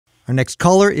Our next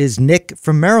caller is Nick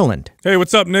from Maryland. Hey,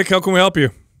 what's up, Nick? How can we help you?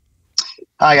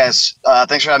 Hi, guys.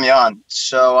 Thanks for having me on.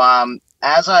 So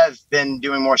as I've been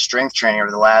doing more strength training over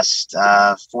the last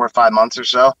 4 or 5 months or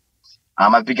so,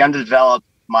 I've begun to develop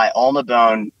my ulnar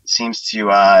bone seems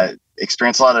to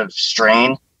experience a lot of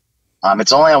strain.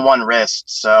 It's only on one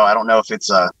wrist, so I don't know if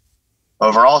it's a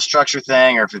overall structure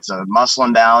thing or if it's a muscle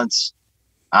imbalance.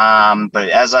 But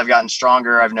as I've gotten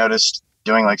stronger, I've noticed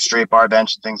doing like straight bar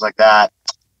bench and things like that,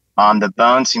 the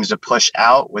bone seems to push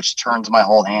out, which turns my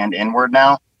whole hand inward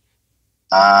now.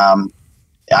 I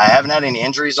haven't had any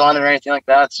injuries on it or anything like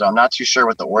that, so I'm not too sure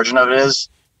what the origin of it is,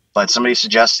 but somebody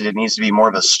suggested it needs to be more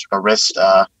of a wrist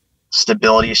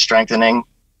stability strengthening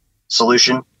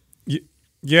solution.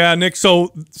 Yeah, Nick.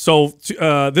 So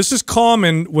this is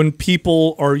common when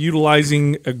people are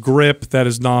utilizing a grip that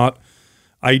is not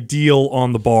ideal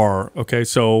on the bar. Okay,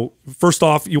 so first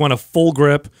off, you want a full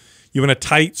grip. You want a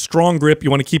tight, strong grip. You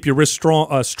want to keep your wrist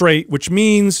straight, which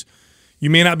means you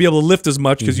may not be able to lift as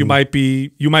much because you might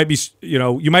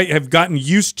have gotten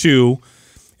used to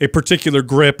a particular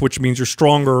grip, which means you're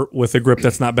stronger with a grip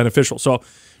that's not beneficial. So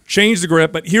change the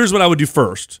grip. But here's what I would do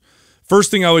first.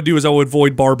 First thing I would do is I would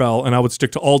avoid barbell and I would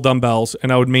stick to all dumbbells and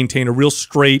I would maintain a real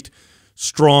straight,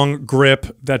 strong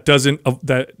grip that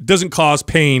doesn't cause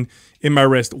pain in my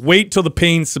wrist. Wait till the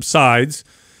pain subsides.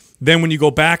 Then when you go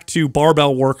back to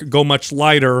barbell work, go much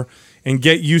lighter and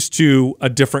get used to a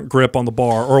different grip on the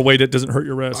bar or a way that doesn't hurt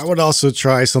your wrist. I would also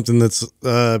try something that's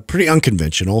pretty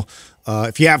unconventional.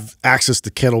 If you have access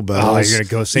to kettlebells. Oh, you're going to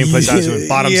go same place I was doing,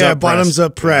 bottoms up press. Bottoms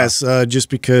up press,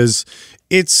 just because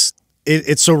it's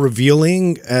so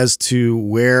revealing as to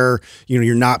where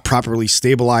you're not properly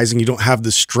stabilizing. You don't have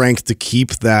the strength to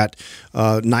keep that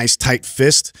nice tight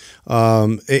fist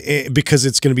because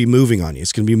it's going to be moving on you.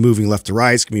 It's going to be moving left to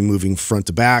right. It's going to be moving front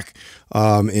to back.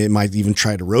 It might even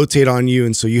try to rotate on you,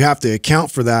 and so you have to account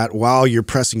for that while you're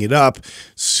pressing it up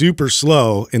super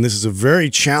slow. And this is a very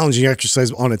challenging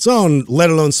exercise on its own, let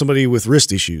alone somebody with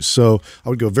wrist issues. So I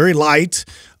would go very light.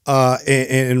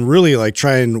 And really like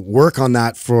try and work on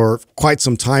that for quite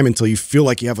some time until you feel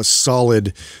like you have a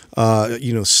solid,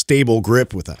 stable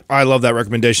grip with that. I love that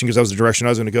recommendation because that was the direction I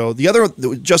was going to go. The other,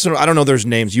 Justin, I don't know there's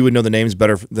names. You would know the names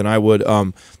better than I would.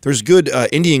 There's good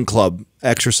Indian club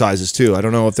exercises too. I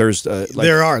don't know if there's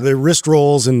there are wrist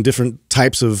rolls and different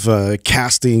types of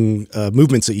casting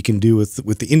movements that you can do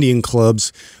with the Indian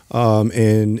clubs,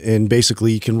 and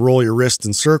basically you can roll your wrist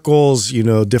in circles,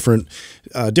 different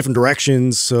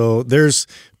directions. So there's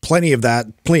plenty of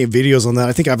videos on that.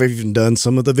 I think I've even done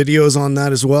some of the videos on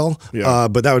that as well. Yeah.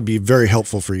 But that would be very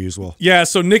helpful for you as well. Yeah.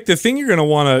 So Nick, the thing you're going to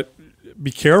want to be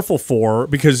careful for,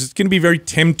 because it's going to be very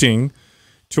tempting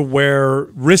to wear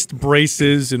wrist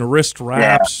braces and wrist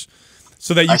wraps. Yeah.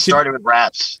 So that I started with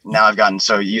wraps. Now I've gotten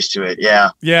so used to it.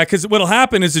 Yeah. Yeah, because what'll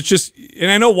happen is it's just, and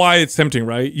I know why it's tempting,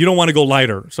 right? You don't want to go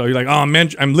lighter. So you're like, oh, man,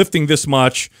 I'm lifting this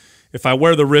much. If I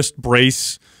wear the wrist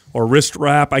brace or wrist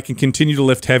wrap, I can continue to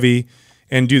lift heavy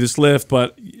and do this lift.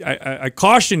 But I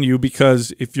caution you,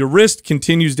 because if your wrist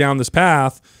continues down this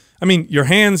path, I mean, your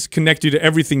hands connect you to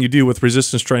everything you do with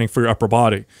resistance training for your upper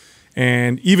body.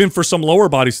 And even for some lower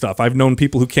body stuff, I've known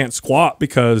people who can't squat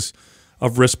because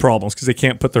of wrist problems, because they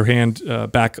can't put their hand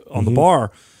back on the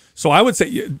bar. So I would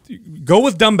say go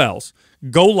with dumbbells,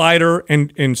 go lighter,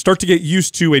 and start to get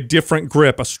used to a different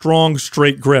grip, a strong,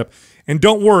 straight grip. And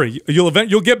don't worry, you'll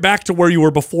get back to where you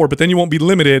were before, but then you won't be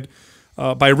limited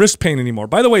by wrist pain anymore.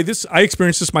 By the way, I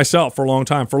experienced this myself for a long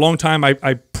time. For a long time,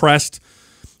 I pressed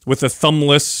with a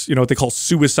thumbless, what they call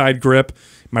suicide grip.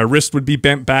 My wrist would be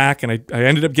bent back, and I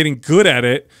ended up getting good at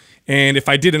it. And if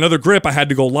I did another grip, I had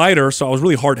to go lighter, so I was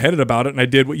really hard-headed about it, and I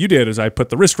did what you did, is I put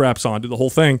the wrist wraps on, did the whole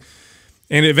thing.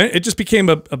 And it just became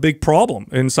a big problem.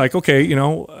 And it's like, okay,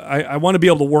 I want to be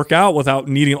able to work out without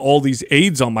needing all these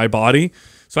aids on my body.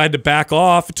 So I had to back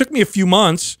off. It took me a few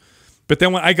months, but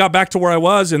then when I got back to where I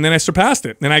was, and then I surpassed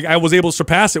it. And I was able to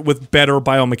surpass it with better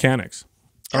biomechanics.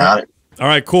 Got it. All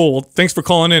right, cool. Well, thanks for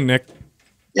calling in, Nick.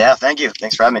 Yeah, thank you.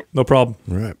 Thanks for having me. No problem.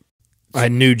 All right. I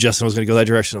knew Justin was going to go that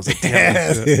direction. I was like, damn,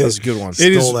 that's a good one.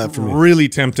 It is really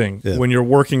tempting when you're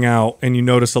working out and you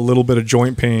notice a little bit of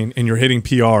joint pain and you're hitting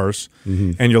PRs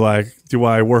and you're like, do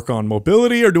I work on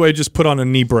mobility or do I just put on a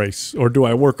knee brace? Or do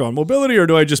I work on mobility or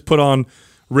do I just put on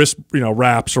wrist,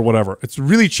 wraps or whatever? It's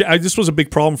really, this was a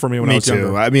big problem for me when I was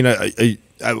younger. I mean,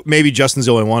 maybe Justin's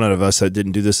the only one out of us that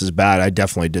didn't do this as bad. I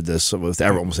definitely did this with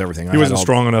almost everything. He wasn't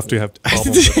strong enough to have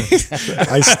problems with it.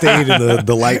 I stayed in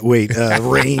the lightweight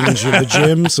range of the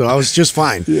gym, so I was just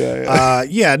fine.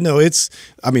 No, it's,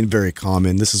 I mean, very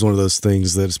common. This is one of those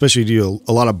things that, especially if you do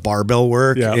a lot of barbell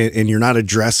work and you're not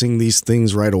addressing these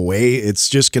things right away, it's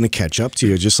just going to catch up to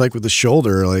you. Just like with the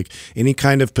shoulder, like any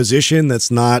kind of position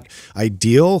that's not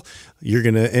ideal, you're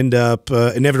going to end up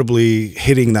inevitably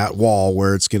hitting that wall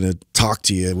where it's going to talk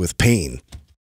to you with pain.